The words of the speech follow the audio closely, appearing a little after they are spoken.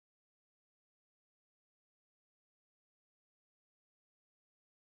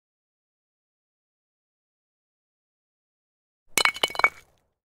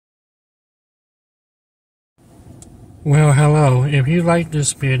Well, hello. If you like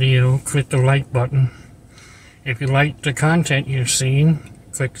this video, click the like button. If you like the content you're seeing,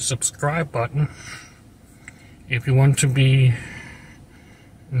 click the subscribe button. If you want to be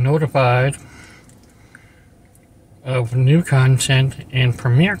notified of new content and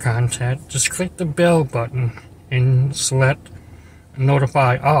premiere content, just click the bell button and select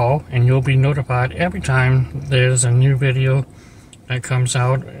notify all, and you'll be notified every time there's a new video that comes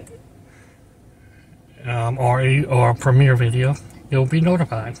out, or a premiere video. You'll be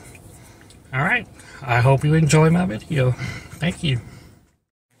notified. Alright, I hope you enjoy my video. Thank you.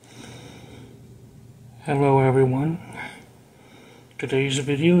 Hello everyone. Today's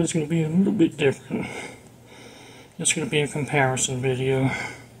video is going to be a little bit different. It's going to be a comparison video.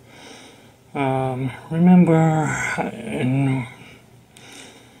 Remember in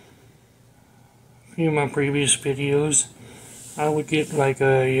a few of my previous videos, I would get like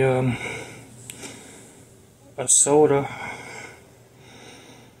a soda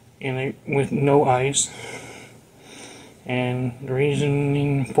with no ice, and the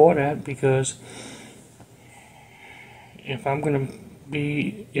reasoning for that, because if I'm going to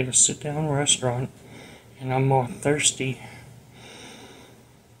be at a sit-down restaurant and I'm more thirsty,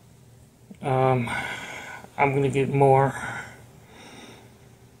 I'm going to get more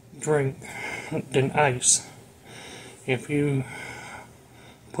drink than ice. If you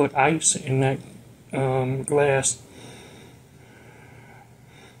put ice in that glass,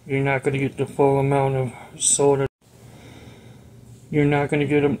 you're not going to get the full amount of soda. You're not going to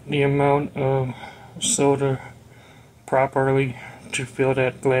get the amount of soda properly to fill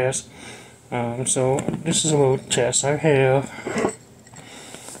that glass. So this is a little test. I have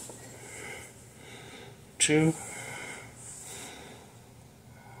two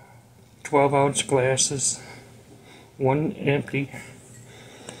 12-ounce glasses, one empty,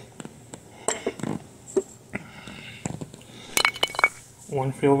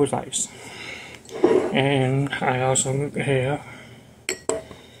 one filled with ice, and I also have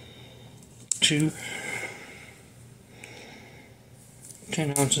two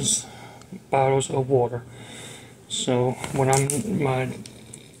 10 ounces bottles of water. So what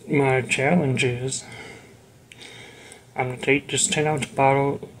my challenge is, I'm going to take this 10-ounce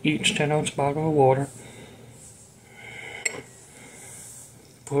bottle, each 10-ounce bottle of water,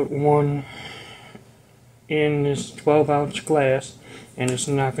 put one in this 12-ounce glass, and it's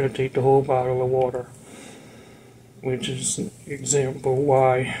not going to take the whole bottle of water, which is an example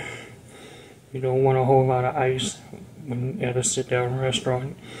why you don't want a whole lot of ice when at a sit-down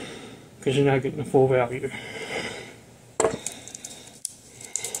restaurant, because you're not getting the full value.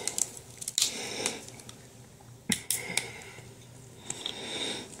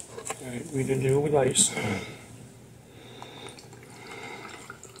 Alright, we can do it with ice.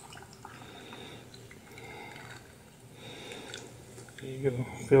 There you go,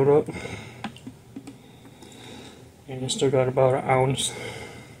 filled up. And it's still got about an ounce.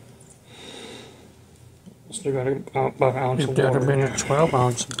 Still got about an ounce of water. If that had been a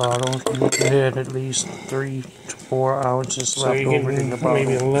 12-ounce bottle, you had at least 3 to 4 ounces left over in the bottle.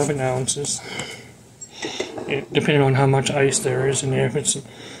 Maybe 11 ounces. Depending on how much ice there is in there.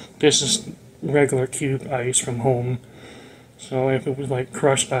 This is regular cube ice from home. So if it was like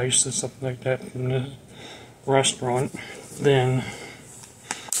crushed ice or something like that from the restaurant, then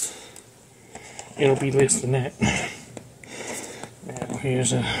it'll be less than that. Now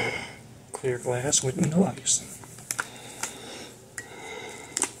here's a clear glass with no ice.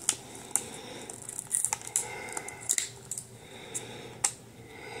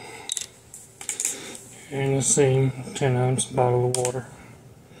 And the same 10-ounce bottle of water.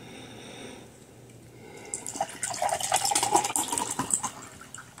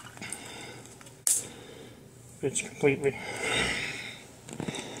 Fits completely.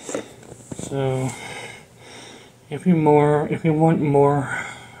 So if you want more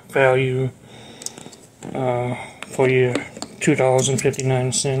value for your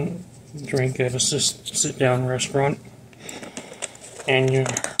 $2.59 drink at a sit-down restaurant, and you're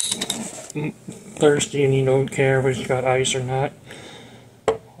thirsty and you don't care if it's got ice or not,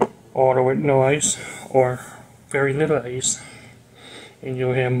 order with no ice or very little ice, and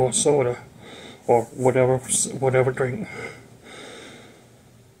you'll have more soda or whatever drink.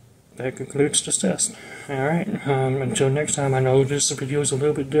 That concludes this test. Alright, until next time. I know this video is a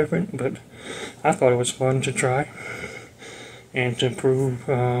little bit different, but I thought it was fun to try and to prove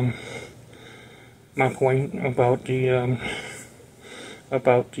my point about the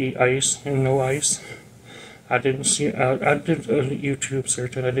ice and no ice. I did a YouTube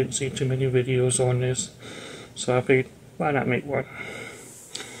search and I didn't see too many videos on this, so I figured, why not make one?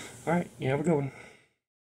 Alright, you have a good one.